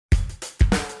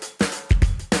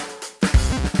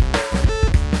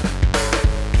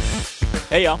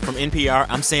Hey, y'all, from NPR,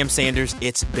 I'm Sam Sanders.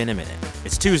 It's been a minute.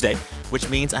 It's Tuesday, which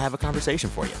means I have a conversation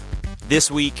for you.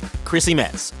 This week, Chrissy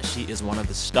Metz. She is one of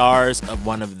the stars of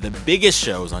one of the biggest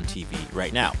shows on TV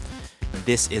right now,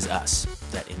 This Is Us,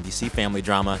 that NBC family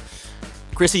drama.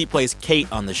 Chrissy plays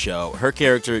Kate on the show. Her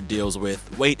character deals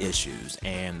with weight issues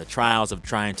and the trials of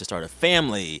trying to start a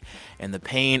family and the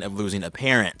pain of losing a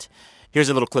parent. Here's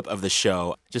a little clip of the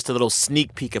show, just a little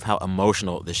sneak peek of how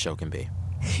emotional this show can be.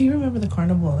 You remember the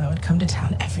carnival that would come to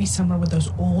town every summer with those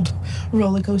old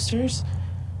roller coasters?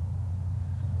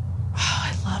 Oh,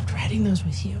 I loved riding those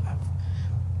with you.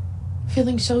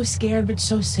 Feeling so scared but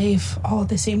so safe all at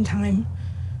the same time.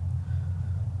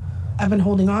 I've been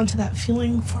holding on to that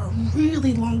feeling for a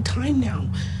really long time now.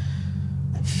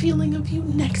 That feeling of you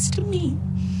next to me.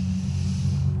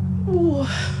 Ooh.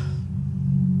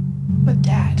 But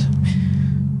Dad,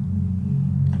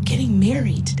 I'm getting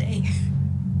married today.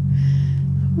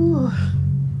 Ooh.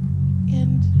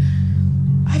 And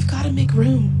I've got to make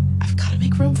room. I've got to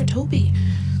make room for Toby.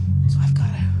 So I've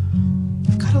got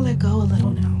to let go a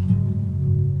little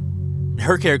now.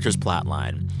 Her character's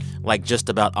plotline, like just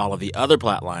about all of the other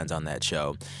plot lines on that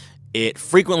show, it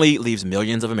frequently leaves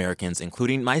millions of Americans,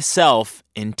 including myself,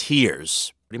 in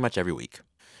tears pretty much every week.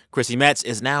 Chrissy Metz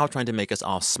is now trying to make us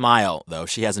all smile, though.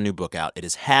 She has a new book out. It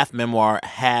is half memoir,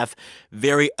 half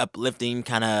very uplifting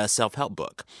kind of self-help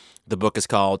book. The book is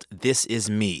called This Is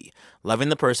Me, Loving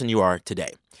the Person You Are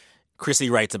Today. Chrissy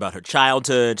writes about her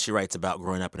childhood. She writes about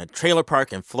growing up in a trailer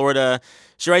park in Florida.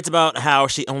 She writes about how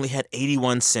she only had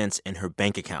 81 cents in her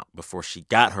bank account before she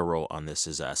got her role on This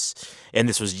Is Us. And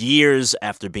this was years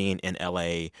after being in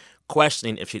L.A.,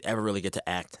 questioning if she'd ever really get to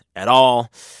act at all.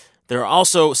 There are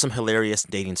also some hilarious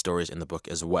dating stories in the book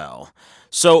as well.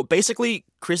 So basically,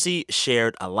 Chrissy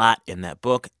shared a lot in that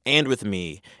book and with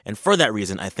me. And for that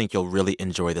reason, I think you'll really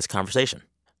enjoy this conversation.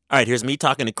 All right, here's me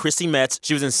talking to Chrissy Metz.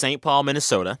 She was in St. Paul,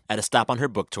 Minnesota, at a stop on her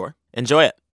book tour. Enjoy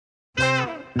it.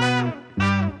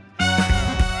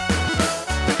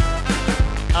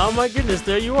 Oh, my goodness,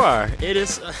 there you are. It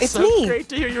is It's so me. Great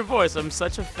to hear your voice. I'm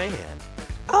such a fan.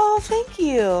 Oh, thank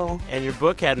you. And your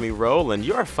book had me rolling.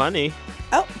 You are funny.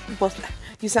 Oh, well,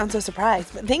 you sound so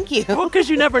surprised, but thank you. Well, because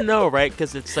you never know, right?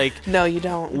 Because it's like No, you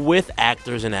don't. with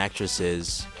actors and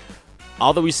actresses,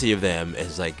 all that we see of them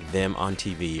is like them on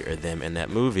TV or them in that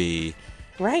movie.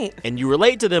 Right. And you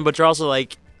relate to them, but you're also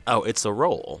like, oh, it's a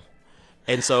role.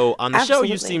 And so on the show,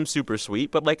 you Absolutely. seem super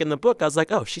sweet. But like in the book, I was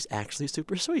like, oh, she's actually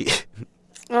super sweet.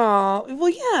 Oh, well,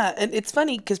 yeah. And it's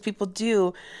funny because people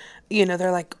do,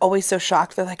 they're like always so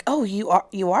shocked. They're like, oh, you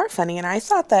are funny. And I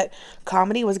thought that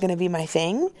comedy was going to be my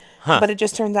thing. But it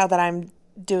just turns out that I'm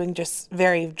doing just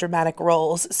very dramatic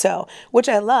roles. So, which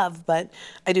I love, but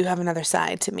I do have another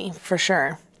side to me for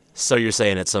sure. So you're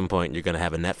saying at some point you're going to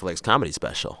have a Netflix comedy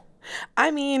special.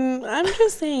 I mean, I'm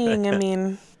just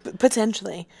saying,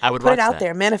 potentially. I would put watch it out that.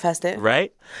 there, manifest it.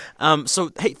 Right? So,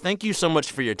 hey, thank you so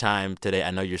much for your time today.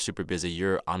 I know you're super busy.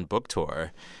 You're on book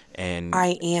tour. And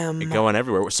I am. you're going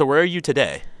everywhere. So where are you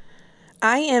today?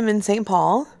 I am in St.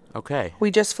 Paul. Okay.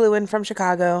 We just flew in from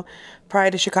Chicago.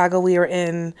 Prior to Chicago, we were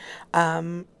in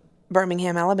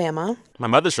Birmingham, Alabama. My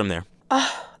mother's from there.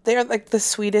 They're like the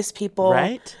sweetest people.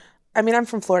 Right? I mean, I'm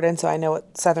from Florida, and so I know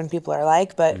what Southern people are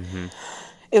like, but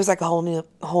it was like a whole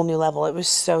new level. It was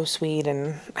so sweet,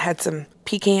 and had some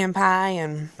pecan pie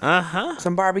and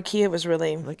some barbecue. It was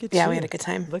really, Look at yeah, you. we had a good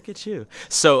time. Look at you.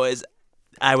 So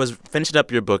I was finishing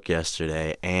up your book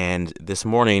yesterday, and this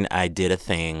morning I did a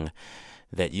thing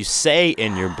that you say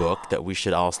in your book that we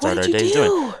should all start What our did you days do?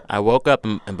 doing. I woke up,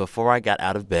 and before I got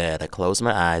out of bed, I closed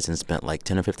my eyes and spent like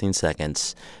 10 or 15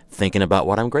 seconds thinking about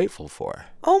what I'm grateful for.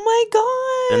 Oh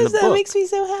my In the gosh, that book. makes me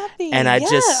so happy. And I Yeah,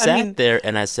 just sat mean, there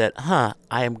and I said, I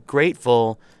am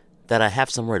grateful that I have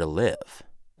somewhere to live.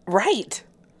 right.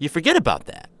 You forget about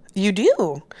that. You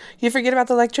do. You forget about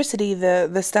the electricity,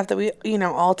 the stuff that we,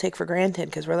 all take for granted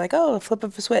because we're like, oh, a flip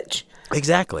of a switch.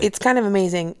 Exactly. It's kind of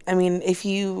amazing. I mean, if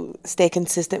you stay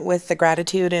consistent with the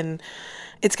gratitude, and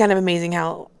it's kind of amazing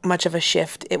how much of a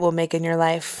shift it will make in your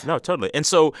life. No, totally. And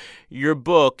so your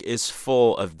book is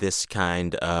full of this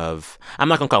kind of, I'm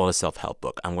not going to call it a self-help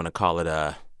book. I'm going to call it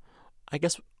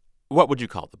what would you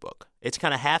call the book? It's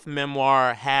kind of half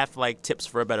memoir, half like tips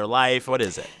for a better life. What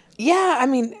is it? Yeah, I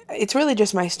mean, it's really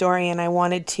just my story, and I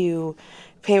wanted to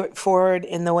pay it forward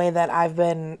in the way that I've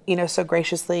been, so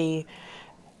graciously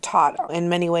taught in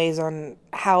many ways on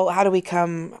how do we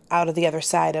come out of the other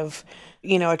side of,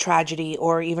 a tragedy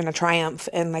or even a triumph,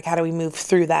 and like how do we move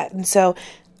through that. And so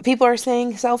people are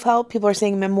saying self-help, people are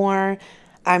saying memoir.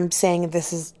 I'm saying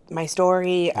this is my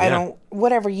story. I don't,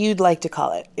 whatever you'd like to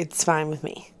call it, it's fine with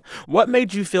me. What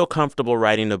made you feel comfortable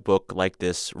writing a book like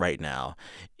this right now?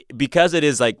 Because it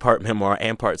is like part memoir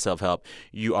and part self-help,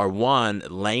 you are, one,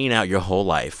 laying out your whole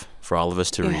life for all of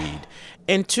us to read.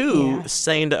 And two,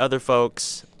 saying to other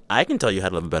folks, I can tell you how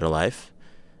to live a better life.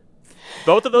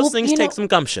 Both of those things take some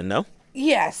gumption, no?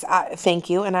 Yes, thank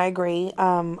you, and I agree.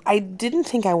 I didn't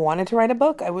think I wanted to write a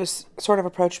book. I was sort of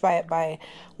approached by it by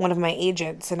one of my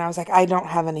agents, and I was like, I don't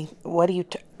have any. What do you?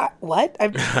 What?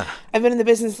 I've been in the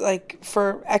business like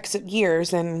for X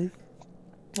years, and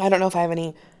I don't know if I have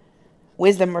any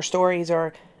wisdom or stories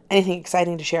or anything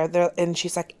exciting to share. And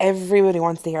she's like, everybody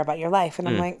wants to hear about your life, and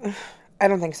I'm like, I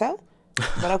don't think so,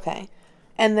 but okay.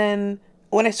 And then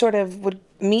when I sort of would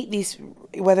meet these,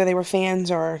 whether they were fans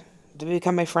or to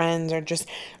become my friends or just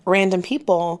random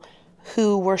people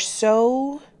who were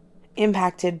so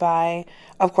impacted by,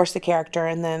 of course, the character.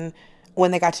 And then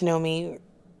when they got to know me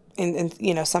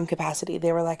in some capacity,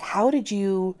 they were like, how did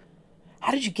you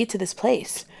get to this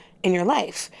place in your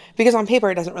life? Because on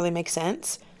paper, it doesn't really make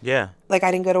sense. Yeah. Like,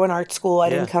 I didn't go to an art school. I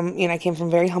didn't come, I came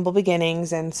from very humble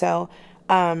beginnings. And so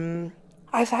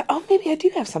I thought, oh, maybe I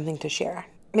do have something to share.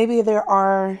 Maybe there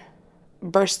are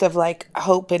burst of like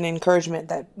hope and encouragement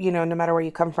that, no matter where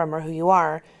you come from or who you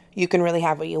are, you can really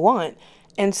have what you want.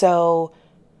 And so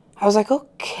I was like,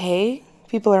 okay,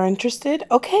 people are interested.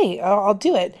 Okay, I'll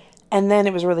do it. And then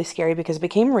it was really scary because it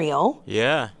became real.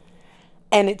 Yeah.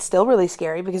 And it's still really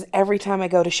scary because every time I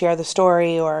go to share the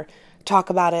story or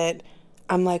talk about it,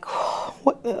 I'm like,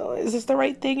 what, is this the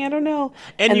right thing? I don't know.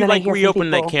 And you like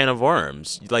reopen that can of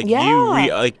worms. Like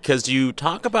because you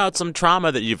talk about some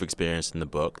trauma that you've experienced in the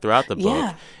book, throughout the book.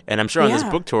 Yeah. And I'm sure on this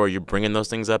book tour, you're bringing those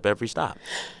things up every stop.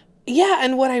 Yeah.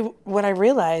 And what I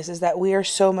realize is that we are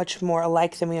so much more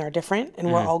alike than we are different.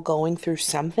 And we're all going through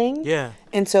something. Yeah.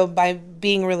 And so by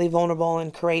being really vulnerable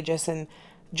and courageous and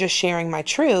just sharing my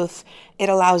truth, it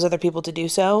allows other people to do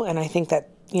so. And I think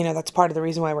that, that's part of the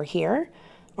reason why we're here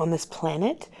on this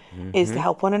planet, is to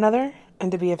help one another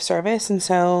and to be of service. And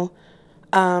so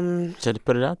to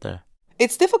put it out there.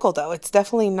 It's difficult, though. It's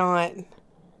definitely not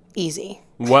easy.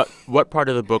 What part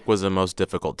of the book was the most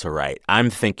difficult to write? I'm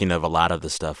thinking of a lot of the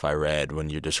stuff I read when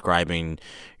you're describing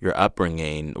your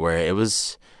upbringing, where it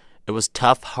was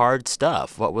tough, hard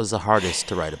stuff. What was the hardest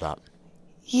to write about?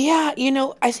 Yeah,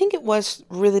 I think it was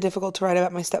really difficult to write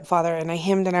about my stepfather, and I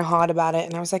hemmed and I hawed about it,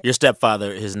 and I was like, your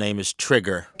stepfather, his name is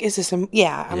Trigger. Is this,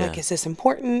 like, is this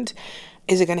important?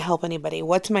 Is it going to help anybody?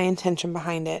 What's my intention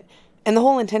behind it? And the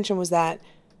whole intention was that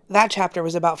chapter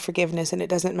was about forgiveness, and it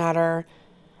doesn't matter.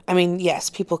 I mean, yes,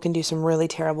 people can do some really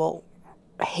terrible,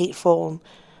 hateful,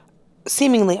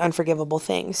 seemingly unforgivable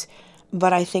things,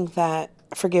 but I think that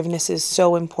forgiveness is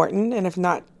so important, and if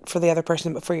not for the other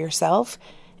person, but for yourself.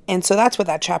 And so that's what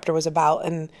that chapter was about.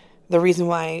 And the reason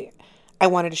why I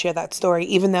wanted to share that story,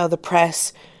 even though the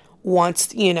press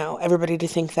wants, everybody to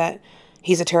think that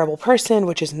he's a terrible person,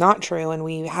 which is not true. And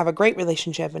we have a great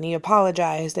relationship and he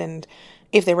apologized. And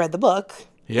if they read the book,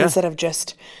 instead of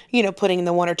just, putting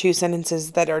the one or two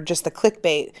sentences that are just the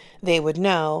clickbait, they would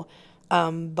know.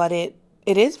 But it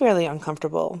is really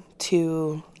uncomfortable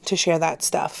to share that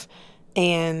stuff.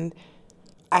 And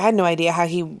I had no idea how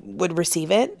he would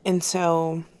receive it. And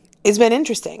so it's been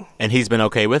interesting. And he's been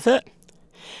okay with it?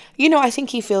 I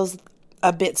think he feels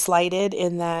a bit slighted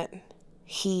in that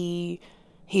he's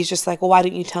just like, well, why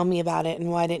didn't you tell me about it?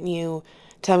 And why didn't you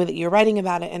tell me that you're writing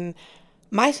about it? And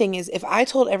my thing is, if I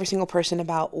told every single person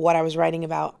about what I was writing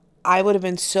about, I would have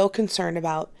been so concerned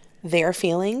about their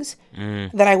feelings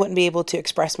that I wouldn't be able to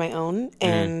express my own.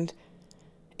 And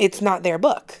it's not their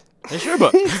book. It's your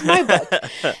book. It's my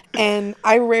book. And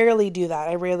I rarely do that.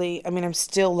 I'm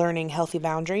still learning healthy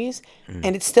boundaries,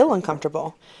 and it's still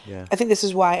uncomfortable. Yeah. I think this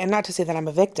is why, and not to say that I'm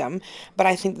a victim, but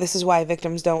I think this is why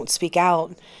victims don't speak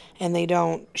out and they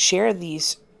don't share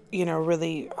these,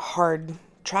 really hard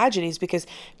tragedies, because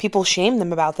people shame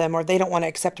them about them, or they don't want to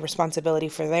accept responsibility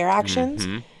for their actions.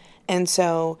 And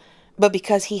so, but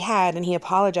because he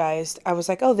apologized, I was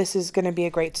like, oh, this is going to be a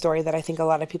great story that I think a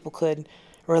lot of people could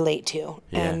relate to.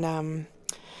 Yeah. And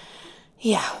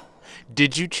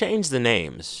Did you change the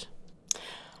names?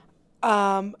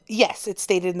 Yes, it's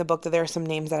stated in the book that there are some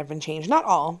names that have been changed. Not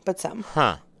all, but some.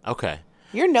 Huh. Okay.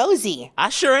 You're nosy. I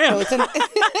sure am.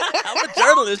 I'm a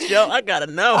journalist, yo. I gotta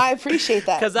know. I appreciate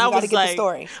that. Because I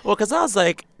was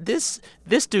like, this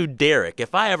dude Derek,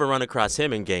 if I ever run across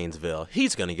him in Gainesville,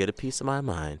 he's gonna get a piece of my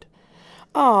mind.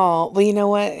 Oh, well, you know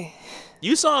what?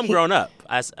 You saw him growing up.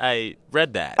 I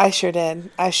read that. I sure did.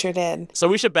 So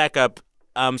we should back up.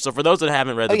 So for those that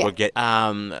haven't read the book yet,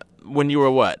 when you were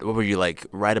what were you, like,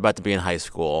 right about to be in high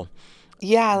school?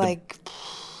 Yeah, like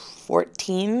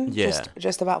 14. Yeah.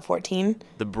 Just about 14.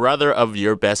 The brother of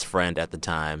your best friend at the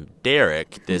time,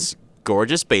 Derek, this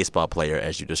gorgeous baseball player,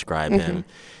 as you describe him,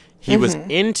 he was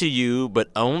into you, but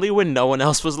only when no one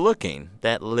else was looking.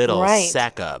 That little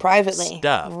sack up privately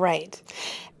stuff. Right.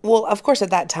 Well, of course,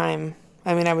 at that time,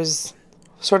 I mean, I was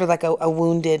sort of like a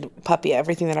wounded puppy.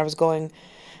 Everything that was going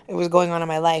on in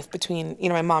my life between,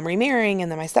 my mom remarrying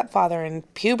and then my stepfather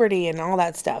and puberty and all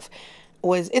that stuff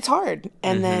it's hard.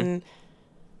 And then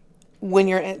when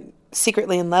you're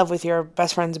secretly in love with your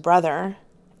best friend's brother,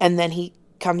 and then he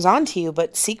comes on to you,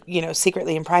 but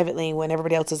secretly and privately when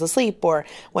everybody else is asleep or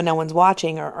when no one's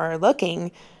watching or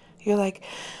looking, you're like,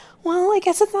 well, I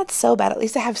guess it's not so bad. At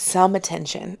least I have some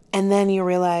attention. And then you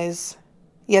realize,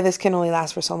 yeah, this can only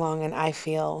last for so long, and I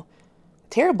feel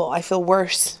terrible. I feel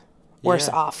worse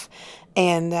off.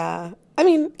 And I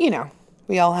mean,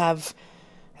 we all have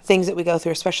things that we go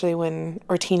through, especially when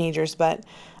we're teenagers, but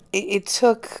it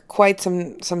took quite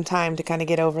some time to kind of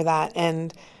get over that.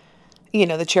 And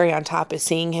the cherry on top is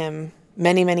seeing him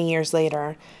many, many years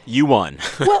later. You won.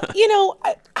 Well,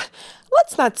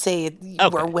 let's not say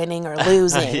we're winning or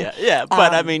losing. yeah,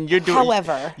 but I mean, you're doing.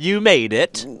 However, you made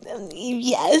it.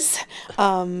 Yes,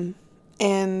 and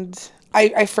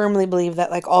I firmly believe that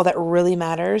like all that really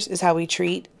matters is how we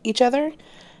treat each other,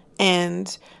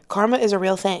 and karma is a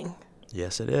real thing.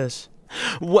 Yes, it is.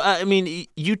 Well, I mean,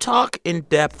 you talk in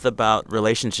depth about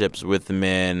relationships with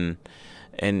men.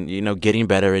 And, getting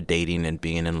better at dating and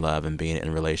being in love and being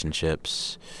in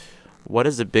relationships. What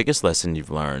is the biggest lesson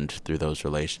you've learned through those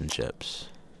relationships?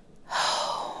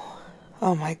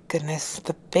 Oh, my goodness.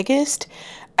 The biggest?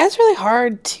 It's really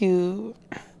hard to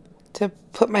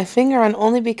put my finger on,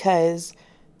 only because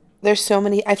there's so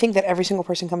many. I think that every single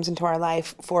person comes into our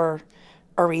life for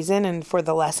a reason and for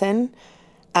the lesson.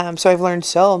 So I've learned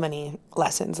so many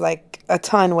lessons, like a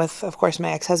ton with, of course,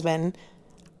 my ex-husband.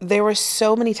 There were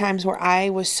so many times where I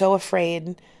was so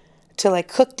afraid to like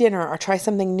cook dinner or try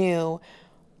something new,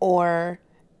 or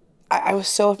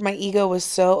my ego was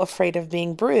so afraid of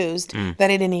being bruised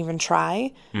that I didn't even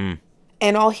try.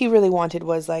 And all he really wanted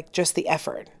was like just the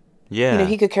effort. Yeah.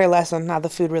 He could care less on how the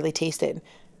food really tasted.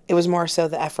 It was more so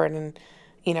the effort and,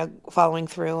 following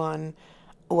through on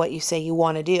what you say you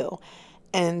want to do.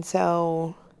 And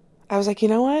so I was like, you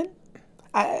know what?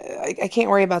 I can't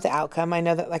worry about the outcome. I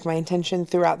know that like my intention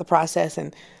throughout the process,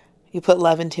 and you put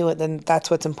love into it, then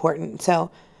that's what's important. So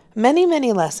many,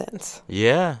 many lessons.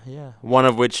 Yeah. One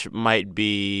of which might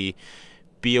be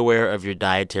aware of your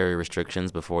dietary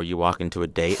restrictions before you walk into a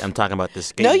date. I'm talking about the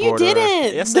skateboarder. No, you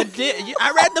didn't. Yes, I did.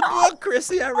 I read the book,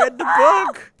 Chrissy. I read the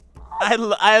book.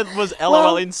 I was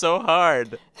LOLing so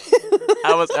hard.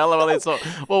 I was LOLing so.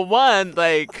 Well, one,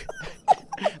 like.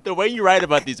 The way you write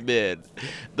about these men,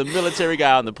 the military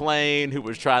guy on the plane who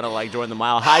was trying to like join the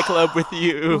Mile High Club with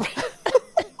you,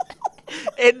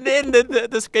 and then the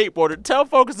skateboarder. Tell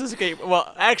folks the skateboarder.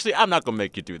 Well, actually, I'm not gonna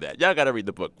make you do that. Y'all gotta read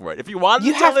the book for it. If you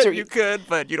wanted to tell it, you could,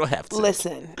 but you don't have to.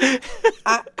 Listen,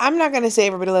 I'm not gonna say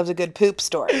everybody loves a good poop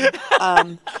story,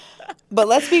 but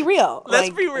let's be real.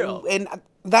 Let's be real. And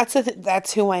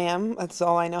that's who I am. That's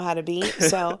all I know how to be.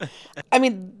 So, I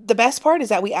mean, the best part is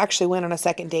that we actually went on a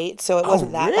second date, so it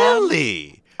wasn't that bad.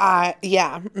 Really?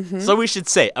 Yeah. Mm-hmm. So we should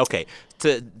say, okay,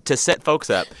 to set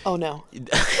folks up. Oh no.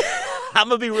 I'm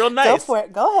gonna be real nice. Go for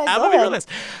it. Go ahead. I'm gonna be real nice.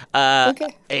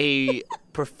 Okay. A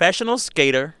professional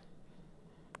skater,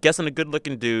 guessing a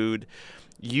good-looking dude.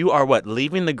 You are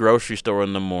leaving the grocery store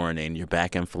in the morning. You're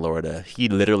back in Florida. He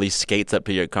literally skates up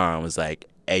to your car and was like,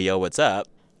 "Hey, yo, what's up?"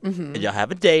 And y'all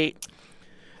have a date.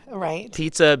 Right.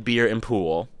 Pizza, beer, and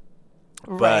pool.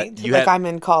 Right. Like I'm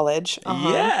in college. Uh-huh.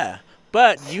 Yeah.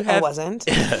 But you have. I wasn't.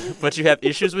 But you have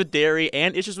issues with dairy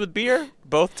and issues with beer,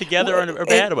 both together or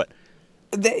bad, or what?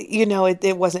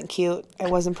 It wasn't cute. It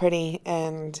wasn't pretty,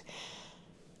 and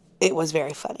it was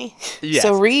very funny. Yes.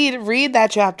 So read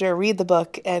that chapter, read the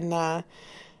book, and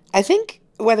I think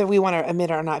whether we want to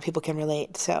admit it or not, people can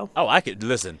relate. So. Oh, I can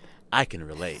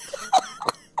relate.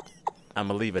 I'm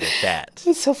going to leave it at that.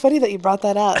 It's so funny that you brought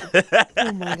that up.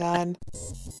 Oh, my God.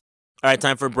 All right,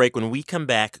 time for a break. When we come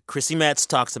back, Chrissy Metz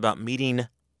talks about meeting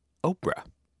Oprah.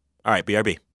 All right,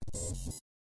 BRB.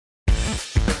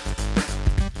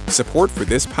 Support for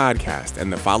this podcast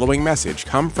and the following message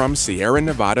come from Sierra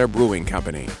Nevada Brewing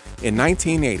Company. In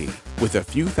 1980, with a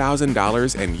few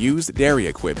 $1,000s and used dairy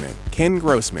equipment, Ken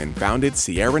Grossman founded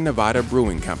Sierra Nevada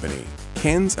Brewing Company.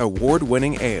 Ken's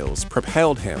award-winning ales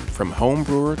propelled him from home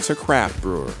brewer to craft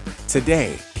brewer.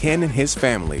 Today, Ken and his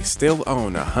family still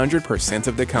own 100%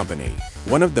 of the company,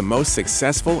 one of the most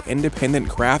successful independent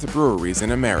craft breweries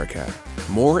in America.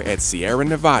 More at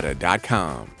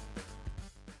sierranevada.com.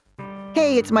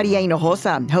 Hey, it's Maria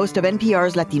Hinojosa, host of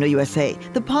NPR's Latino USA,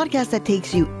 the podcast that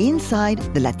takes you inside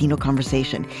the Latino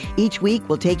conversation. Each week,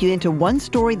 we'll take you into one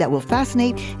story that will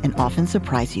fascinate and often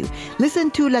surprise you.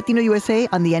 Listen to Latino USA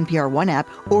on the NPR One app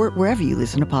or wherever you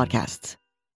listen to podcasts.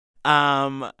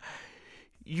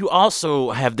 You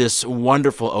also have this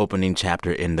wonderful opening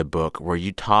chapter in the book where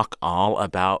you talk all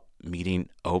about meeting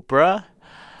Oprah.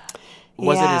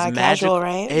 Was it as magical, casual,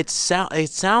 right? It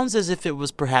sounds as if it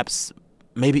was perhaps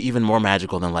maybe even more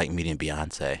magical than like meeting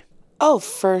Beyonce. Oh,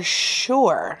 for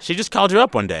sure. She just called you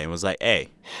up one day and was like, hey.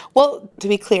 Well, to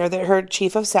be clear, that her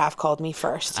chief of staff called me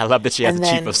first. I love that she has a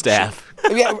chief of staff.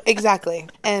 Yeah, exactly.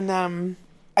 And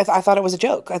I thought it was a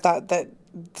joke. I thought that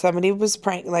somebody was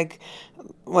prank, like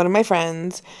one of my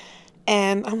friends.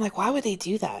 And I'm like, why would they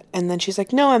do that? And then she's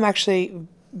like, no, I'm actually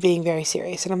being very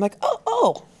serious. And I'm like,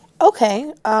 oh,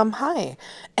 okay. Hi.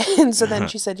 And so then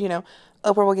she said,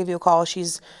 Oprah will give you a call.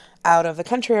 She's out of the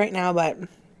country right now, but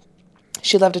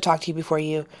she'd love to talk to you before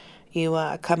you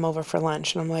come over for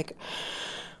lunch. And I'm like,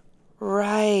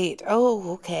 right.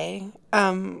 Oh, okay.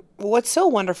 What's so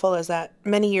wonderful is that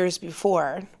many years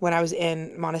before, when I was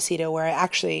in Montecito, where I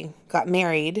actually got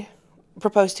married,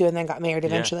 proposed to, and then got married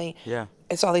eventually. Yeah.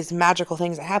 It's all these magical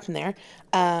things that happen there.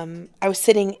 I was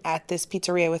sitting at this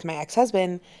pizzeria with my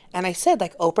ex-husband, and I said,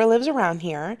 like, Oprah lives around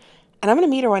here, and I'm going to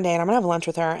meet her one day, and I'm going to have lunch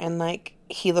with her. And, like,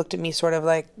 he looked at me sort of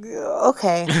like,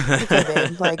 okay,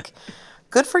 babe. Like,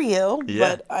 good for you,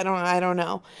 but I don't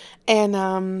know.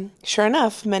 And sure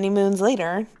enough, many moons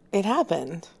later, it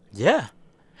happened. Yeah.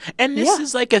 And this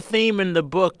is like a theme in the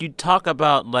book. You talk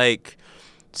about, like,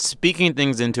 speaking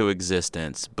things into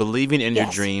existence, believing in your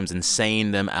dreams and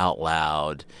saying them out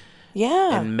loud.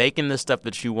 Yeah. And making the stuff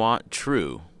that you want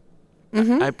true.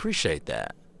 I appreciate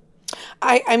that.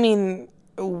 I mean,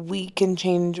 we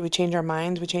change our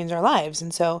minds, we change our lives.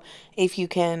 And so if you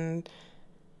can,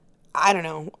 I don't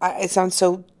know, it sounds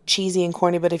so cheesy and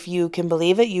corny, but if you can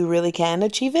believe it, you really can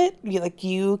achieve it.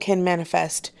 You can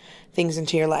manifest things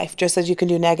into your life. Just as you can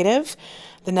do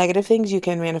the negative things, you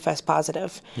can manifest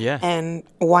positive. Yeah. And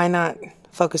why not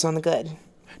focus on the good?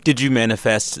 Did you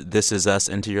manifest This Is Us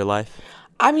into your life?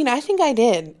 I mean, I think I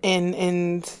did.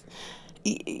 In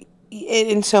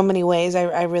so many ways,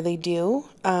 I really do.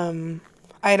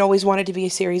 I had always wanted to be a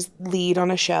series lead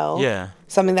on a show. Yeah.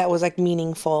 Something that was, like,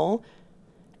 meaningful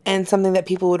and something that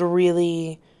people would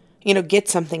really, get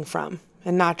something from,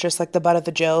 and not just, like, the butt of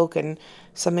the joke and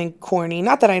something corny.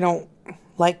 Not that I don't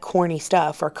like corny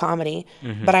stuff or comedy,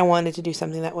 but I wanted to do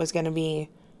something that was going to be,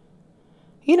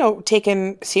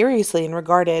 taken seriously and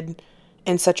regarded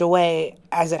in such a way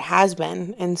as it has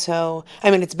been. And so,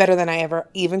 I mean, it's better than I ever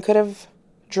even could have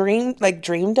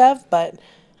dreamed of, but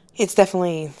it's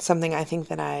definitely something I think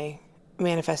that I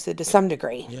manifested to some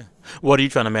degree. Yeah. What are you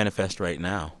trying to manifest right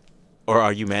now? Or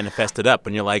are you manifested up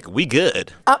and you're like, we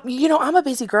good? I'm a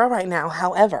busy girl right now.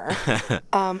 However,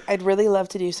 I'd really love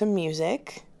to do some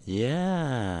music.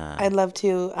 Yeah. I'd love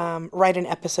to write an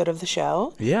episode of the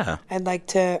show. Yeah. I'd like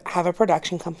to have a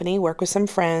production company, work with some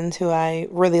friends who I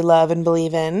really love and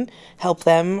believe in, help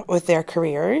them with their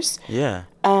careers. Yeah.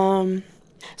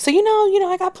 So,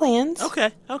 I got plans.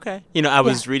 Okay. I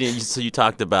was reading, so you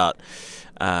talked about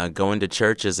going to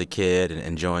church as a kid and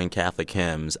enjoying Catholic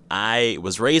hymns. I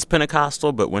was raised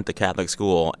Pentecostal but went to Catholic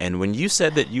school. And when you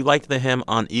said that you liked the hymn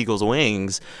On Eagle's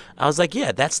Wings, I was like,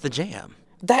 yeah, that's the jam.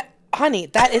 Honey,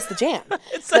 that is the jam.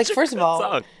 It's such a first of good all,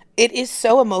 song. It is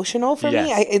so emotional for me.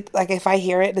 Yes. If I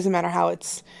hear it, it doesn't matter how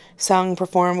it's sung,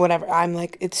 performed, whatever. I'm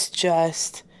like, it's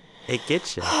just... It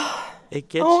gets you. It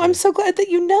gets you. Oh, I'm so glad that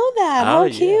you know that. How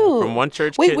cute. From one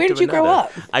church Wait, kid where to did you grow another.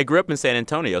 up? I grew up in San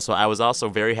Antonio, so I was also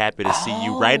very happy to see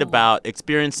you write about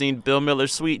experiencing Bill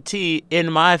Miller's sweet tea in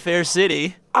my fair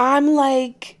city. I'm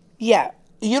like, yeah,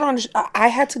 you don't understand. I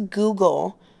had to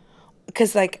Google,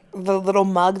 because, like, the little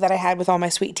mug that I had with all my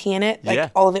sweet tea in it,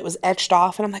 all of it was etched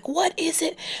off. And I'm like, what is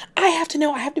it? I have to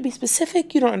know. I have to be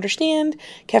specific. You don't understand.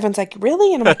 Kevin's like,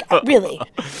 really? And I'm like, really?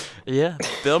 Yeah.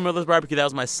 Bill Miller's Barbecue, that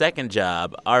was my second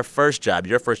job. Our first job,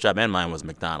 your first job and mine was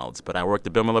McDonald's. But I worked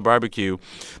at Bill Miller Barbecue,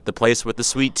 the place with the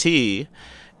sweet tea.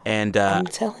 And I'm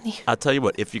telling you. I'll tell you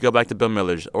what, if you go back to Bill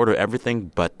Miller's, order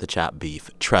everything but the chopped beef.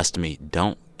 Trust me,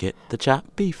 don't get the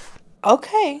chopped beef.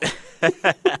 Okay.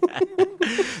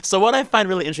 So what I find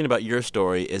really interesting about your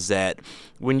story is that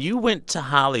when you went to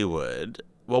Hollywood,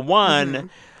 well, one,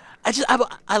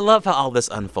 I love how all this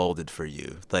unfolded for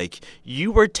you. Like,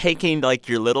 you were taking, like,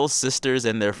 your little sisters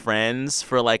and their friends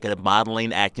for, like, a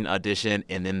modeling acting audition,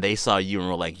 and then they saw you and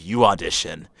were like, you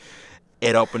audition.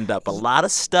 It opened up a lot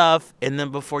of stuff, and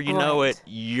then before you know it,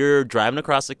 you're driving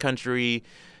across the country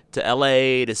to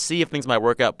L.A. to see if things might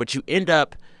work out, but you end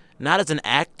up not as an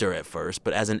actor at first,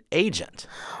 but as an agent.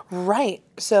 Right.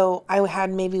 So I had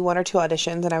maybe 1 or 2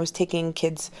 auditions, and I was taking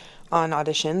kids on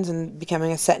auditions and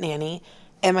becoming a set nanny.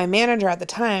 And my manager at the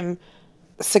time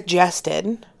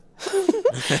suggested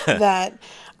that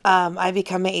I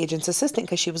become my agent's assistant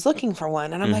because she was looking for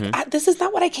one. And I'm like, this is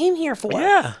not what I came here for.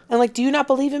 Yeah. And like, do you not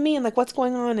believe in me? And like, what's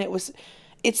going on?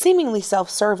 It's seemingly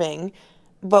self-serving.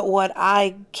 But what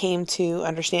I came to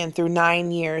understand through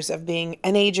 9 years of being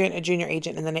an agent, a junior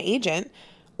agent, and then an agent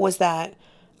was that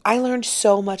I learned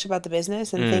so much about the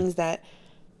business and things that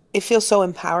it feels so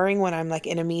empowering when I'm like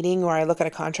in a meeting or I look at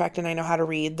a contract and I know how to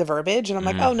read the verbiage and I'm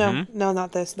like, oh, no,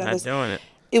 not this, not this. Doing it.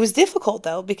 It was difficult,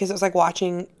 though, because it was like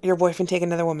watching your boyfriend take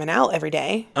another woman out every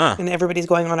day and everybody's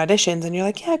going on auditions and you're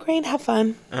like, yeah, great, have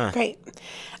fun. Great.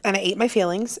 And I ate my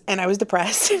feelings and I was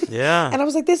depressed. Yeah. And I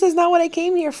was like, this is not what I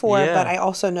came here for. Yeah. But I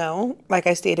also know, like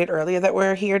I stated earlier, that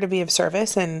we're here to be of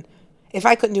service. And if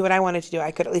I couldn't do what I wanted to do,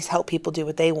 I could at least help people do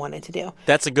what they wanted to do.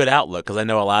 That's a good outlook because I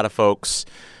know a lot of folks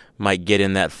might get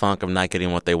in that funk of not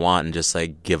getting what they want and just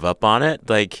like give up on it.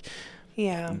 Like,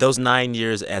 Yeah. those 9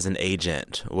 years as an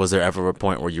agent, was there ever a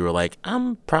point where you were like,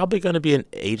 I'm probably going to be an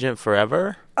agent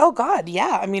forever? Oh, God,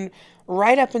 yeah. I mean,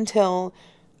 right up until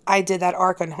I did that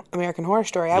arc on American Horror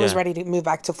Story, I was Yeah. ready to move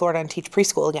back to Florida and teach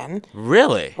preschool again.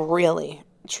 Really? Really.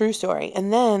 True story.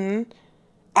 And then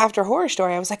after Horror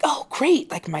Story, I was like, oh, great.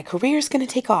 Like, my career's going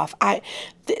to take off.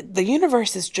 The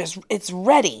universe is just, it's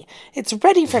ready. It's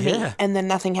ready for me. Yeah. And then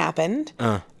nothing happened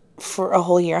for a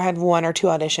whole year. I had 1 or 2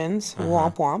 auditions.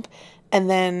 Womp womp. And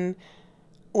then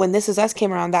when This Is Us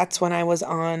came around, that's when I was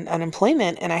on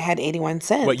unemployment and I had 81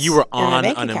 cents. But you were in my on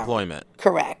bank account. unemployment.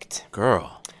 Correct.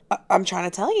 Girl. I'm trying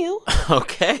to tell you.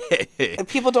 Okay.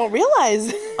 People don't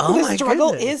realize Oh the my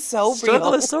struggle goodness. is so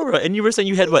Struggle real. is so real. And you were saying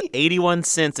you had, 81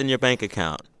 cents in your bank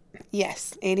account?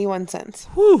 Yes, 81 cents.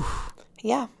 Whew.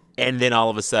 Yeah. And then all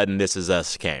of a sudden, This Is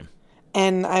Us came.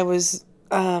 And I was,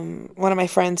 one of my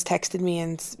friends texted me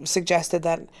and suggested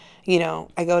that,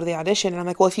 I go to the audition. And I'm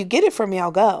like, well, if you get it for me,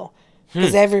 I'll go.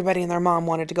 Because everybody and their mom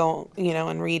wanted to go,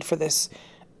 and read for this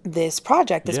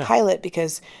project, this pilot,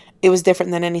 because it was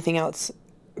different than anything else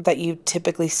that you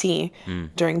typically see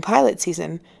during pilot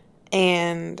season.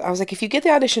 And I was like, if you get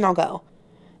the audition, I'll go.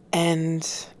 And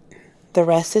the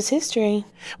rest is history.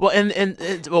 Well,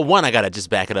 well, one, I got to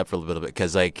just back it up for a little bit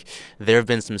because, like, there have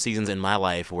been some seasons in my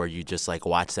life where you just, like,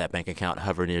 watch that bank account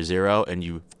hover near zero and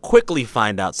you quickly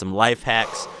find out some life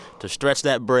hacks to stretch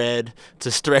that bread,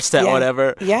 to stretch that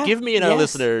whatever. Yeah. Give me and our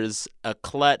listeners a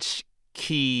clutch,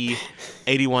 key,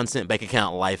 81-cent bank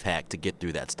account life hack to get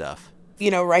through that stuff.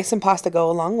 Rice and pasta go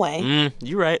a long way.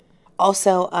 You're right.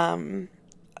 Also,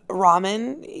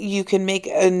 ramen, you can make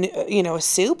a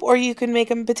soup or you can make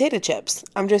them potato chips.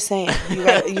 I'm just saying, you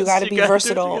got to be You gotta do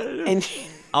versatile. what you gotta do. And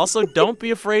Also, don't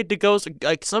be afraid to go.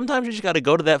 Like, sometimes you just got to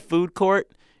go to that food court,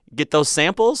 get those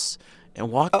samples,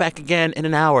 and walk back again in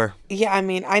an hour. yeah, I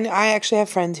mean, I actually have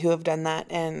friends who have done that,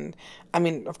 and I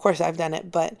mean, of course I've done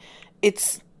it, but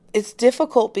it's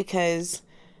difficult because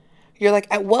you're like,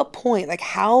 at what point, like,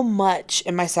 how much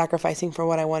am I sacrificing for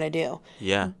what I want to do?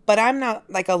 Yeah. But I'm not,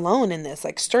 like, alone in this.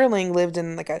 Like, Sterling lived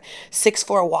in, like, a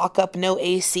 6'4" walk-up, no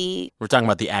AC. We're talking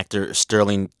about the actor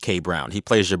Sterling K. Brown. He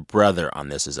plays your brother on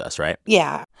This Is Us, right?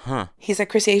 Yeah. Huh. He's like,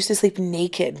 Chrissy, I used to sleep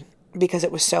naked because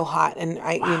it was so hot, and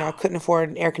I couldn't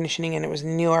afford air conditioning, and it was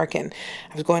in New York, and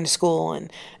I was going to school,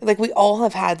 and, like, we all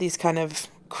have had these kind of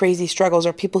crazy struggles,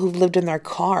 or people who've lived in their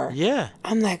car. Yeah.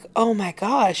 I'm like, oh, my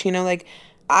gosh, like,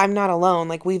 I'm not alone.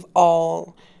 Like, we've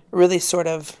all really sort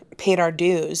of paid our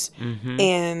dues.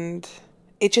 And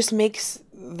it just makes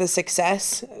the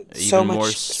success so Even much more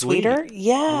sweeter. sweet.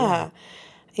 Yeah.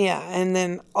 And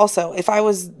then also, if I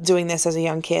was doing this as a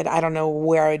young kid, I don't know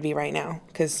where I would be right now.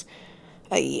 Because,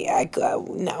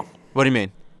 no. What do you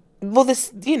mean? Well,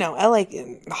 this, LA,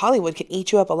 Hollywood can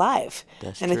eat you up alive.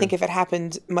 That's and true. I think if it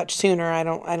happened much sooner, I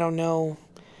don't know.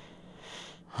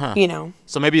 Huh.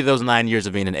 So maybe those 9 years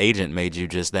of being an agent made you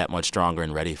just that much stronger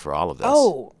and ready for all of this.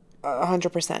 Oh,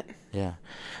 100%. Yeah.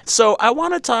 So I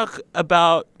want to talk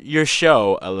about your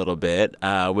show a little bit,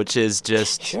 which is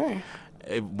just... Sure.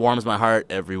 It warms my heart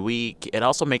every week. It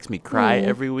also makes me cry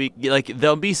every week. Like,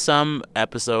 there'll be some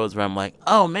episodes where I'm like,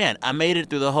 oh, man, I made it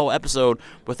through the whole episode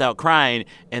without crying.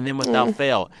 And then without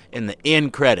fail, in the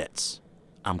end credits,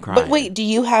 I'm crying. But wait,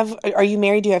 are you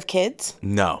married? Do you have kids?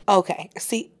 No. Okay.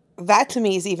 See, that to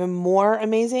me is even more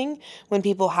amazing when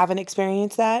people haven't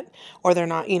experienced that, or they're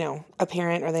not, a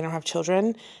parent, or they don't have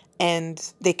children,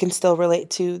 and they can still relate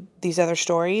to these other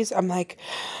stories. I'm like,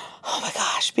 oh my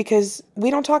gosh, because we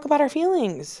don't talk about our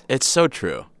feelings. It's so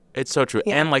true. It's so true.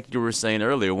 Yeah. And like you were saying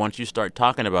earlier, once you start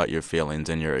talking about your feelings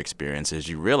and your experiences,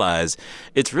 you realize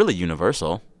it's really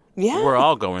universal. Yeah. We're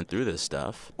all going through this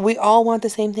stuff. We all want the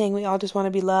same thing. We all just want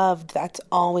to be loved. That's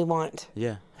all we want.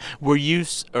 Yeah. Were you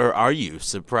or are you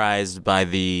surprised by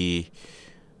the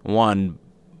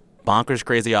bonkers,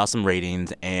 crazy, awesome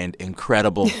ratings and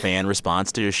incredible fan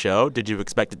response to your show? Did you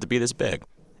expect it to be this big?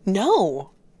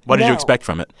 No. What did you No. expect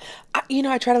from it?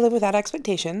 I try to live without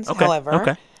expectations. Okay. However,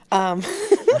 Okay.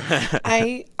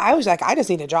 I was like, I just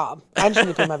need a job. I just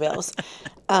need to pay my bills.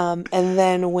 And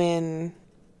then when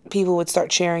people would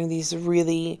start sharing these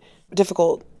really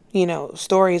difficult,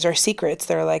 stories or secrets,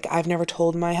 they're like, I've never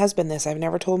told my husband this. I've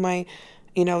never told my,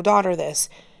 daughter this.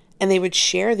 And they would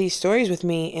share these stories with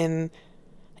me in,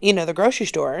 the grocery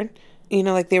store.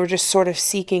 Like they were just sort of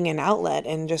seeking an outlet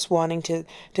and just wanting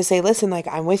to say, listen, like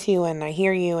I'm with you and I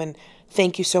hear you and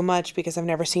thank you so much because I've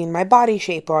never seen my body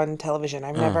shape on television.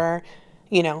 I've never,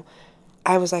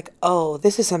 I was like, oh,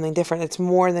 this is something different. It's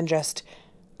more than just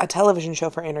a television show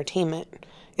for entertainment.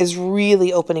 Is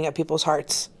really opening up people's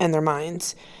hearts and their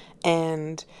minds.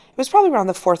 And it was probably around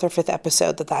the 4th or 5th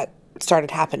episode that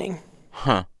started happening.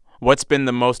 Huh. What's been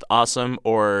the most awesome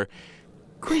or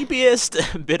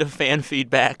creepiest bit of fan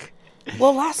feedback?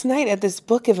 Well, last night at this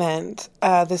book event,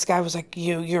 this guy was like,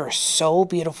 you're so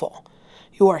beautiful.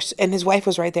 You are. And his wife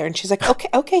was right there. And she's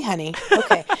like, okay, honey.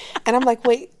 Okay. And I'm like,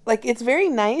 wait, like, it's very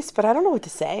nice, but I don't know what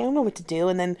to say. I don't know what to do.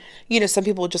 And then, some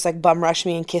people would just like bum rush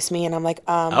me and kiss me. And I'm like,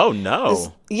 oh,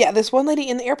 no. This one lady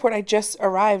in the airport, I just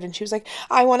arrived and she was like,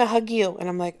 I want to hug you. And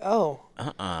I'm like, oh.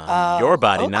 Your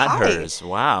body, not hi. hers.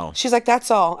 Wow. She's like, that's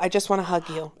all. I just want to hug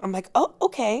you. I'm like, oh,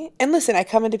 okay. And listen, I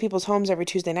come into people's homes every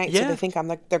Tuesday night, so they think I'm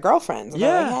like their girlfriend. And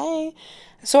they're like, hey.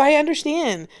 So I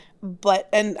understand.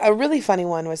 And a really funny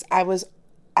one was I was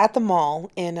at the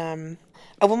mall and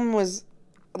a woman was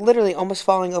literally almost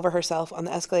falling over herself on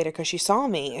the escalator because she saw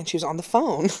me and she was on the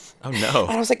phone. Oh, no.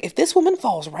 And I was like, if this woman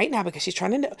falls right now because she's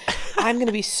trying to know, I'm going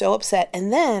to be so upset.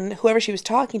 And then whoever she was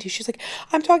talking to, she's like,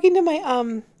 I'm talking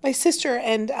to my sister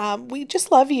and we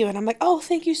just love you. And I'm like, oh,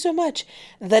 thank you so much.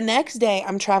 The next day,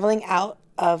 I'm traveling out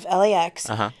of LAX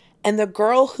and the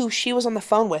girl who she was on the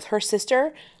phone with, her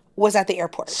sister, was at the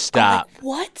airport. Stop. I'm like,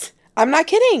 what? I'm not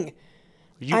kidding.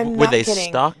 Were they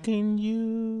stalking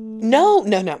you? No.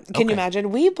 Can you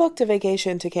imagine? We booked a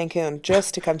vacation to Cancun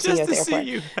just to come see you at the airport. See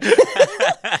you.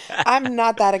 I'm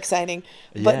not that exciting.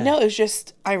 But no, it was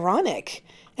just ironic.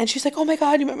 And she's like, oh my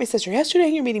God, you met my sister yesterday.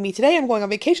 You're meeting me today. I'm going on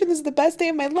vacation. This is the best day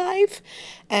of my life.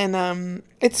 And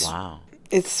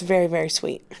it's very, very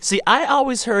sweet. See, I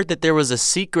always heard that there was a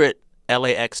secret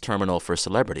LAX terminal for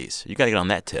celebrities. You got to get on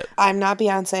that tip. I'm not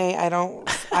Beyonce.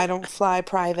 I don't fly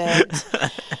private.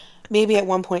 Maybe at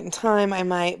one point in time I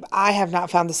might. I have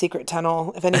not found the secret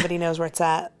tunnel. If anybody knows where it's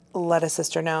at, let a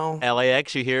sister know.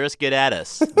 LAX, you hear us? Get at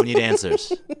us. We need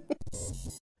answers.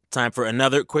 Time for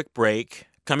another quick break.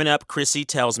 Coming up, Chrissy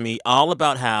tells me all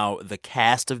about how the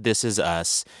cast of This Is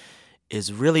Us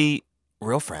is really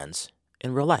real friends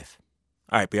in real life.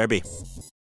 All right, BRB.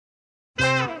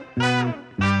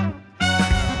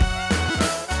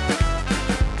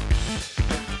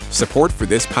 Support for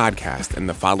this podcast and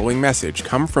the following message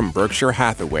come from Berkshire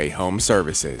Hathaway Home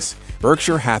Services.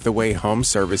 Berkshire Hathaway Home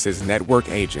Services network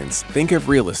agents think of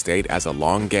real estate as a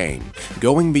long game,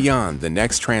 going beyond the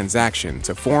next transaction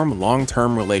to form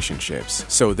long-term relationships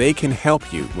so they can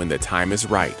help you when the time is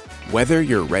right. Whether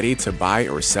you're ready to buy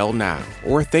or sell now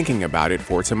or thinking about it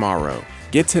for tomorrow,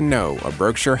 get to know a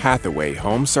Berkshire Hathaway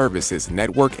Home Services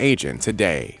network agent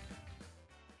today.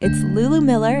 It's Lulu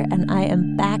Miller, and I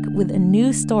am back with a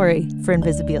new story for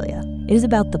Invisibilia. It is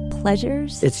about the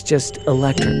pleasures. It's just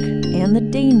electric. And the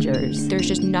dangers. There's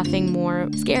just nothing more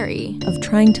scary of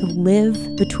trying to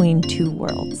live between two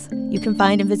worlds. You can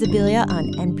find Invisibilia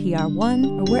on NPR One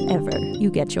or wherever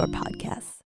you get your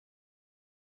podcasts.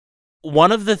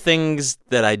 One of the things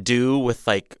that I do with,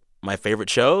 like, my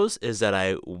favorite shows is that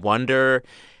I wonder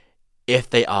if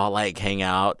they all, like, hang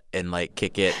out and, like,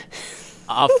 kick it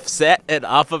off set and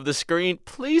off of the screen.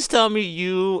 Please tell me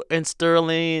you and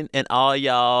Sterling and all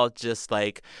y'all just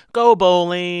like go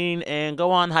bowling and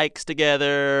go on hikes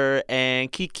together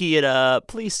and kiki it up.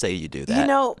 Please say you do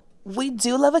that. We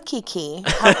do love a kiki.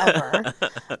 However,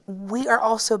 we are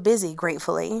also busy,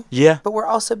 gratefully. Yeah. But we're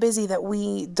also busy that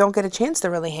we don't get a chance to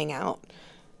really hang out.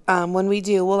 When we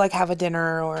do, we'll like have a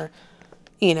dinner or,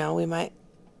 we might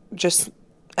just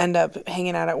end up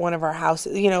hanging out at one of our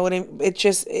houses.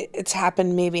 It's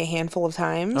happened maybe a handful of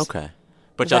times. Okay.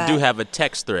 But y'all do have a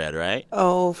text thread, right?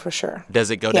 Oh, for sure. Does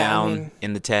it go down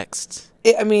in the text?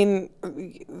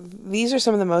 These are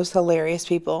some of the most hilarious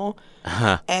people.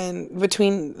 And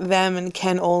between them and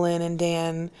Ken Olin and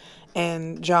Dan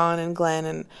and John and Glenn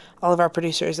and all of our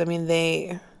producers,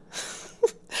 they...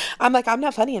 I'm like, I'm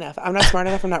not funny enough. I'm not smart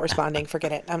enough. I'm not responding.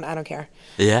 Forget it. I don't care.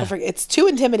 Yeah. It's too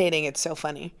intimidating. It's so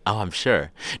funny. Oh, I'm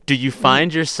sure. Do you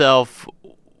find yourself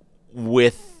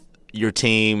with your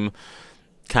team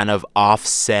kind of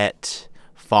offset,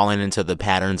 falling into the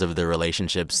patterns of the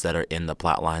relationships that are in the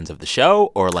plot lines of the show?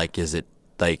 Or is it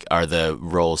are the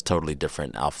roles totally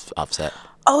different offset?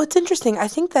 Oh, it's interesting. I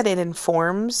think that it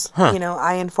informs.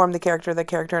 I inform the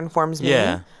character informs me.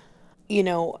 Yeah.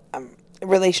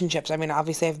 Relationships.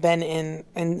 Obviously I've been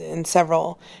in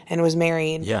several and was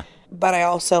married. Yeah. But I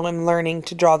also am learning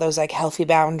to draw those healthy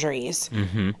boundaries.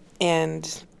 Mm-hmm.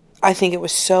 And I think it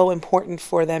was so important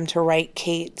for them to write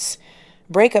Kate's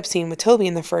breakup scene with Toby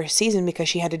in the first season because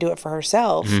she had to do it for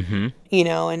herself. Mm-hmm.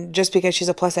 And just because she's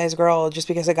a plus size girl, just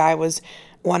because a guy was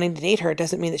wanting to date her,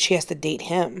 doesn't mean that she has to date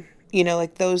him.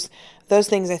 Those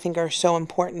things I think are so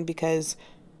important because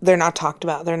they're not talked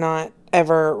about. They're not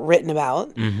ever written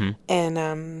about. Mm-hmm.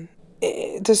 And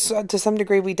to some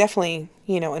degree, we definitely,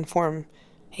 inform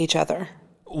each other.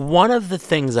 One of the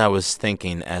things I was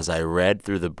thinking as I read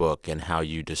through the book and how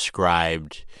you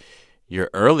described your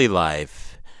early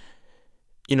life,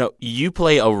 you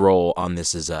play a role on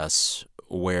This Is Us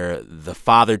where the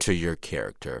father to your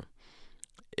character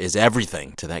is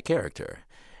everything to that character.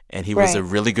 And he was a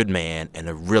really good man and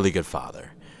a really good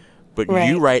father. But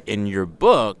you write in your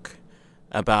book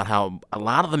about how a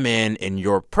lot of the men in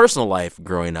your personal life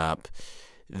growing up,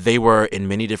 they were in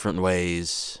many different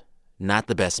ways not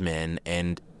the best men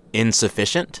and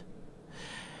insufficient.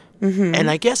 Mm-hmm. And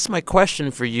I guess my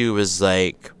question for you is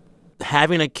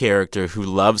having a character who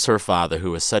loves her father,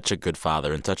 who is such a good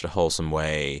father in such a wholesome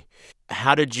way,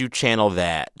 how did you channel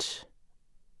that,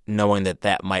 knowing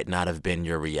that might not have been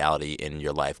your reality in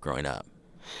your life growing up?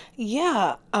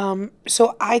 Yeah.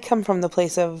 So I come from the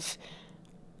place of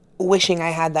wishing I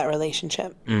had that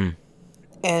relationship.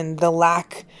 And the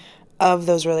lack of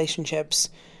those relationships,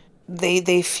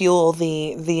 they fuel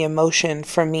the emotion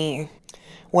for me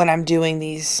when I'm doing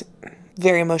these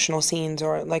very emotional scenes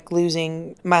or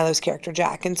losing Milo's character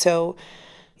Jack. And so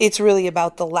it's really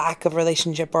about the lack of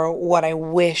relationship or what I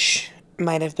wish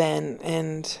might have been,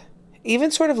 and even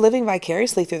sort of living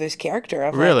vicariously through this character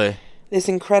of really this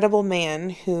incredible man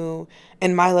who,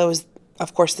 and Milo is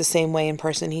of course the same way in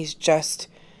person. He's just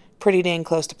pretty dang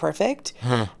close to perfect.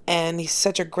 And he's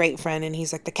such a great friend, and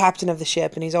he's the captain of the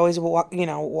ship, and he's always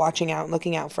watching out and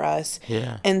looking out for us.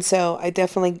 Yeah. And so I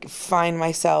definitely find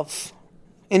myself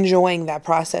enjoying that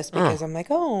process because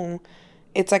I'm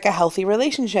it's a healthy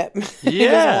relationship. Yeah. Who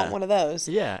doesn't want one of those?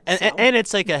 Yeah. And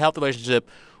it's a healthy relationship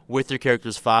with your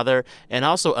character's father, and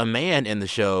also a man in the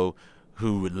show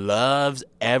who loves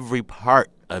every part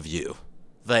of you.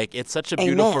 It's such a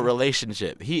beautiful Amen.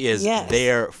 Relationship. He is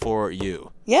there for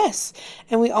you. Yes.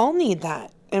 And we all need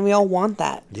that. And we all want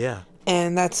that. Yeah.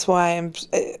 And that's why I'm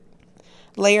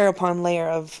layer upon layer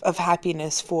of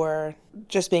happiness for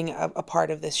just being a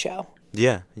part of this show.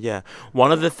 Yeah, yeah.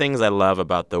 One of the things I love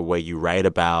about the way you write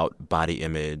about body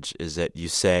image is that you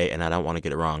say, and I don't want to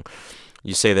get it wrong,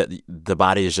 you say that the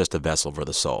body is just a vessel for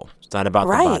the soul. It's not about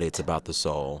the body, it's about the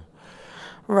soul.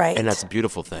 Right. And that's a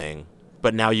beautiful thing.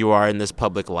 But now you are in this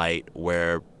public light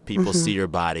where people see your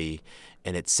body,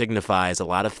 and it signifies a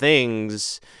lot of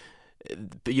things.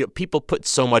 People put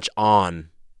so much on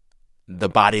the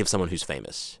body of someone who's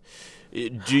famous.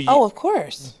 Of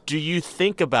course. Do you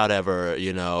think about ever,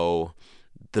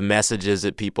 the messages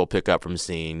that people pick up from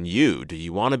seeing you? Do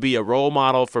you want to be a role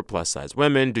model for plus-size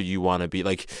women? Do you want to be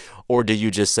or do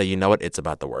you just say, you know what, it's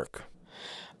about the work?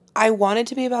 I want it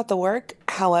to be about the work.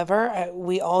 However,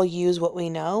 we all use what we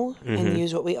know and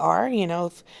use what we are.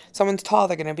 If someone's tall,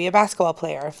 they're going to be a basketball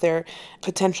player. If they're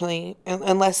potentially,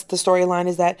 unless the storyline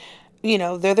is that,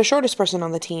 they're the shortest person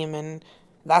on the team, and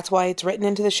that's why it's written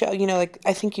into the show.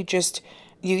 I think you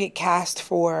get cast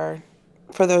for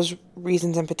those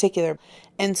reasons in particular.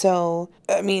 And so,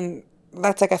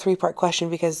 that's a 3-part question,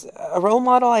 because a role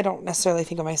model, I don't necessarily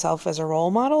think of myself as a role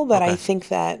model, but I think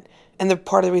that, and the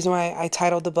part of the reason why I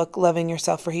titled the book Loving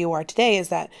Yourself for Who You Are Today is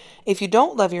that if you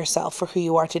don't love yourself for who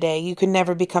you are today, you can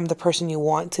never become the person you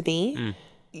want to be.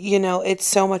 It's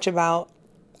so much about,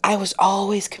 I was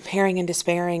always comparing and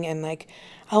despairing and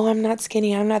oh, I'm not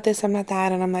skinny, I'm not this, I'm not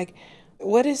that. And I'm like,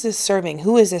 what is this serving?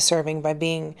 Who is this serving by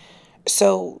being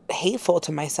so hateful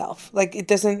to myself?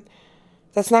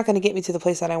 That's not going to get me to the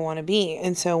place that I want to be.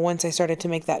 And so once I started to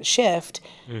make that shift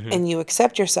and you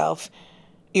accept yourself,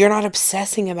 you're not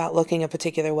obsessing about looking a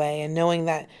particular way and knowing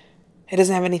that it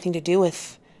doesn't have anything to do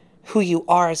with who you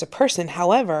are as a person.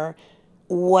 However,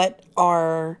 what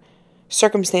are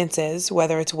circumstances,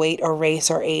 whether it's weight or race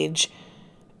or age,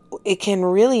 it can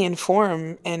really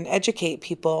inform and educate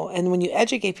people. And when you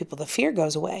educate people, the fear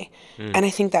goes away. And I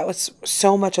think that was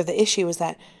so much of the issue, is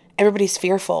that everybody's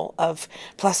fearful of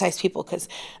plus size people because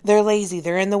they're lazy,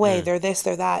 they're in the way, they're this,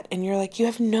 they're that. And you're like, you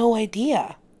have no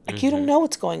idea. Like, you don't know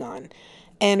what's going on.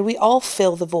 And we all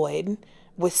fill the void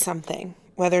with something,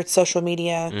 whether it's social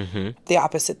media, the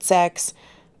opposite sex,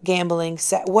 gambling,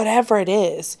 whatever it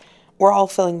is. We're all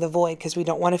filling the void because we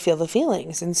don't want to feel the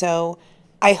feelings. And so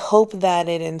I hope that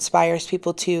it inspires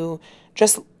people to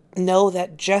just know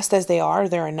that just as they are,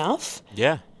 they're enough.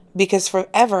 Yeah. Because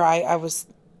forever I was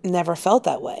never felt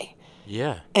that way.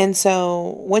 Yeah. And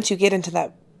so once you get into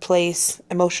that place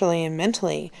emotionally and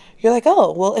mentally, you're like,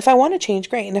 oh, well, if I want to change,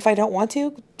 great. And if I don't want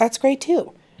to, that's great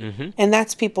too. And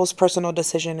that's people's personal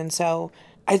decision. And so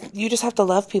you just have to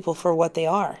love people for what they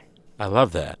are. I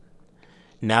love that.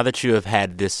 Now that you have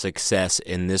had this success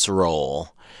in this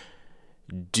role,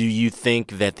 do you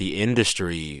think that the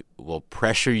industry will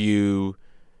pressure you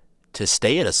to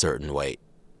stay at a certain weight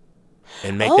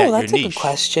and make that your niche? Oh, that's a good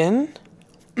question.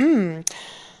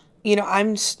 You know,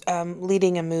 I'm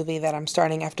leading a movie that I'm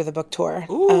starting after the book tour.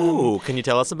 Ooh, can you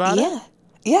tell us about it?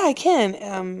 Yeah, I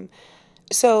can.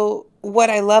 So what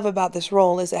I love about this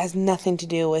role is it has nothing to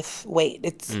do with weight.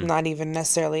 It's not even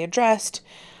necessarily addressed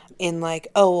in like,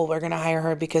 oh, well, we're going to hire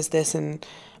her because this, and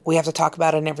we have to talk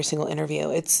about it in every single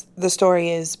interview. The story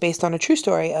is based on a true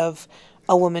story of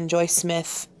a woman, Joyce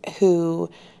Smith,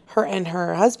 who her and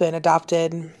her husband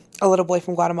adopted a little boy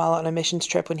from Guatemala on a missions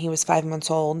trip when he was 5 months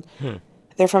old.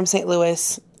 They're from St.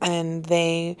 Louis, and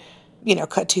they,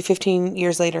 cut to 15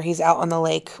 years later, he's out on the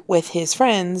lake with his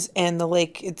friends, and the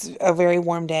lake, it's a very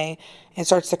warm day, and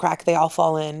starts to crack. They all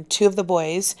fall in. 2 of the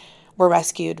boys were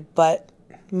rescued, but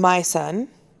my son,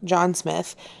 John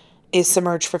Smith, is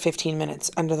submerged for 15 minutes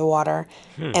under the water.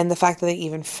 And the fact that they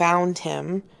even found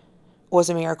him was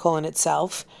a miracle in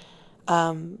itself,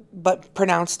 but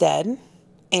pronounced dead.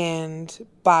 And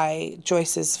by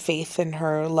Joyce's faith and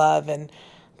her love and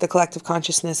the collective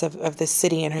consciousness of this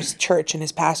city and his church and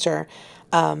his pastor,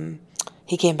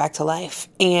 he came back to life.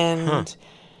 And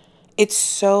it's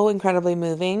so incredibly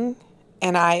moving.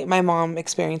 And my mom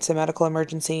experienced a medical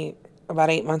emergency about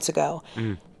 8 months ago.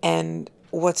 And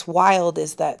what's wild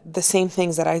is that the same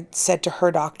things that I said to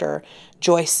her doctor,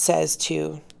 Joyce says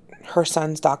to her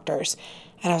son's doctors.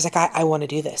 And I was like, I want to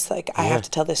do this. Like, I have to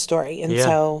tell this story. And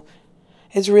so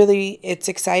it's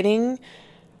exciting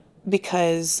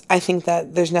because I think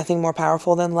that there's nothing more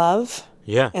powerful than love.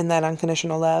 And that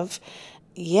unconditional love.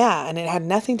 And it had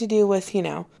nothing to do with,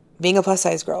 being a plus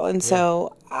size girl. And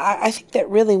so I think that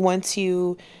really once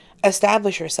you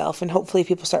establish yourself and hopefully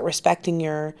people start respecting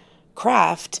your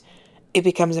craft, it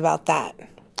becomes about that.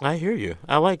 I hear you.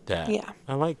 I like that. Yeah.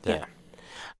 I like that. Yeah.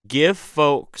 Give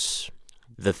folks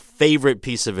the favorite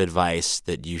piece of advice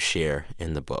that you share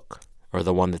in the book, or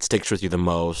the one that sticks with you the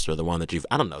most, or the one that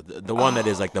the one that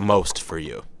is like the most for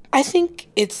you. I think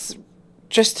it's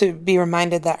just to be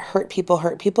reminded that hurt people.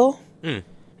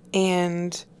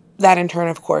 And that in turn,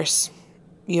 of course,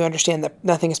 you understand that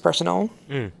nothing is personal.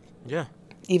 Yeah.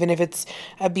 Even if it's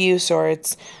abuse or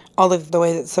it's all of the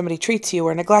way that somebody treats you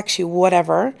or neglects you,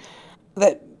 whatever,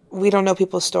 that we don't know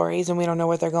people's stories and we don't know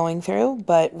what they're going through,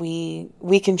 but we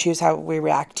can choose how we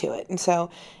react to it. And so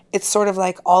it's sort of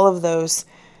like all of those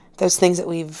things that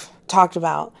we've talked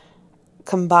about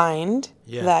combined,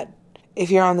 that if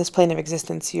you're on this plane of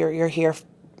existence, you're here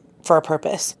for a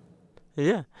purpose.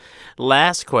 Yeah.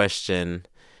 Last question.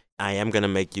 I am going to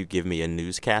make you give me a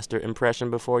newscaster impression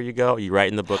before you go. You write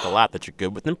in the book a lot that you're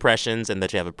good with impressions and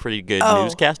that you have a pretty good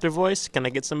newscaster voice. Can I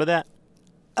get some of that?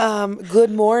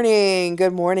 Good morning.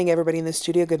 Good morning, everybody in the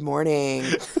studio. Good morning.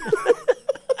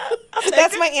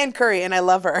 That's my Ann Curry, and I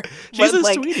love her. She's a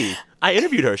sweetie. I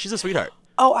interviewed her. She's a sweetheart.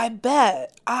 Oh, I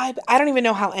bet. I don't even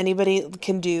know how anybody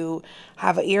can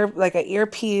have an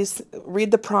earpiece, read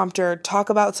the prompter,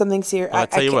 talk about something serious. I'll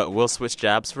tell you what, we'll switch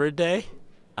jobs for a day.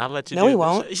 I'll let you No, we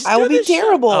won't. I will be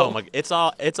terrible. Oh my! It's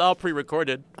all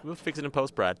pre-recorded. We'll fix it in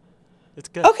post-prod. It's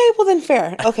good. Okay, well then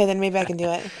fair. Okay, then maybe I can do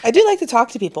it. I do like to talk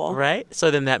to people. Right? So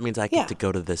then that means I get to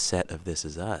go to the set of This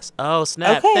Is Us. Oh,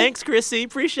 snap. Okay. Thanks, Chrissy.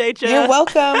 Appreciate you. You're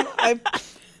welcome.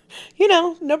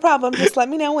 No problem. Just let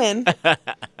me know when.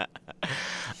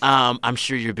 I'm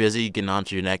sure you're busy getting on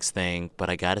to your next thing, but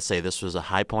I got to say, this was a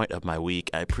high point of my week.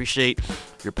 I appreciate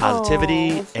your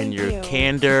positivity and your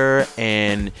candor,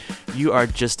 and you are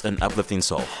just an uplifting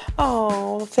soul.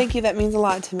 Oh, thank you. That means a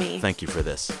lot to me. Thank you for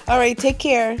this. All right, take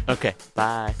care. Okay,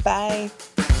 bye. Bye.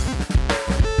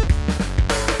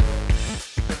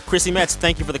 Chrissy Metz,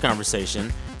 thank you for the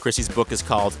conversation. Chrissy's book is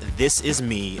called This Is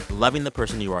Me, Loving the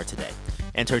Person You Are Today.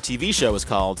 And her TV show is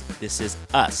called This Is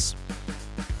Us.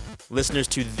 Listeners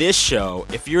to this show,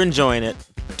 if you're enjoying it,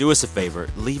 do us a favor.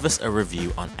 Leave us a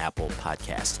review on Apple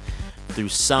Podcasts. Through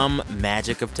some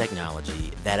magic of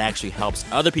technology, that actually helps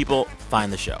other people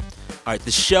find the show. All right,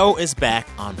 the show is back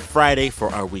on Friday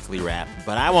for our weekly wrap,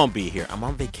 but I won't be here. I'm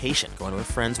on vacation, going to a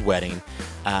friend's wedding.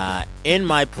 In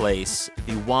my place,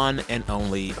 the one and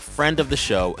only friend of the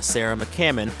show, Sarah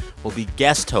McCammon, will be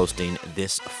guest hosting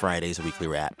this Friday's weekly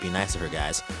wrap. Be nice to her,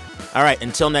 guys. All right,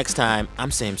 until next time,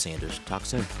 I'm Sam Sanders. Talk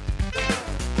soon.